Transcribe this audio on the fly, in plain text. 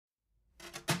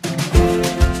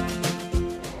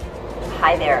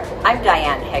Hi there, I'm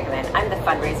Diane Hageman. I'm the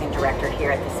fundraising director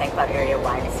here at the St. Cloud Area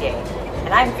YMCA,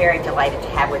 and I'm very delighted to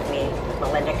have with me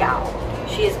Melinda.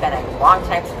 She has been a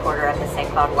longtime supporter of the St.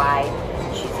 Cloud Y.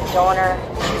 She's a donor,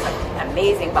 she's an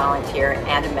amazing volunteer,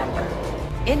 and a member.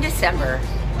 In December,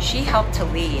 she helped to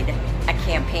lead a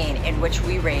campaign in which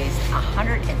we raised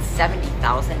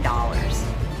 $170,000.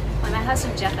 My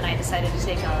husband Jeff and I decided to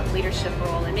take a leadership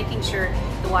role in making sure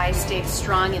the Y stayed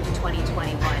strong into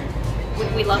 2021.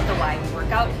 We love the Y. We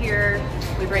work out here.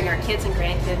 We bring our kids and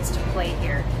grandkids to play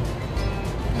here.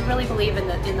 We really believe in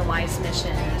the Y's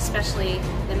mission, especially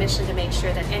the mission to make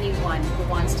sure that anyone who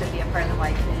wants to be a part of the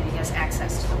Y community has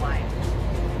access to the Y.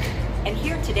 And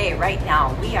here today, right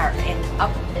now, we are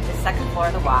up at the second floor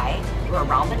of the Y. We're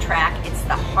around the track. It's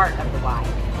the heart of the Y.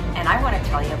 And I want to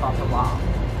tell you about the wall.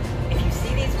 If you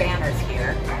see these banners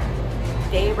here,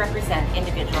 they represent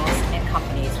individuals and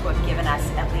companies who have given us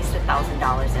at least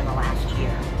 $1,000 in the last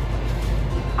year.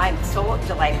 I'm so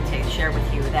delighted to share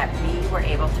with you that we were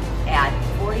able to add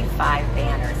 45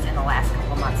 banners in the last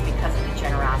couple months because of the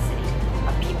generosity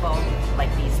of people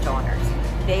like these donors.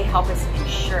 They help us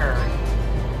ensure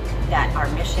that our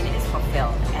mission is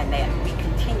fulfilled and that we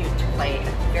continue to play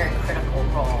a very critical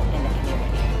role in the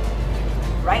community.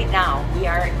 Right now, we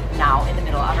are now in the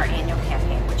middle of our annual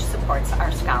campaign, which supports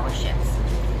our scholarships.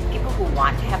 People who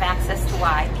want to have access to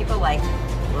Y, people like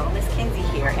little Miss Kinsey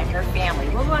here and her family,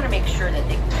 we want to make sure that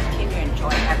they continue to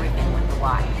enjoy everything with the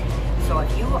Y. So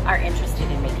if you are interested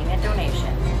in making a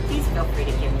donation, please feel free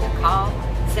to give me a call,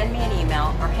 send me an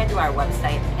email, or head to our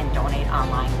website and donate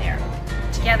online there.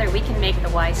 Together we can make the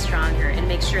Y stronger and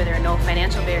make sure there are no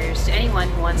financial barriers to anyone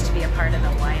who wants to be a part of the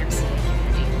YMCA.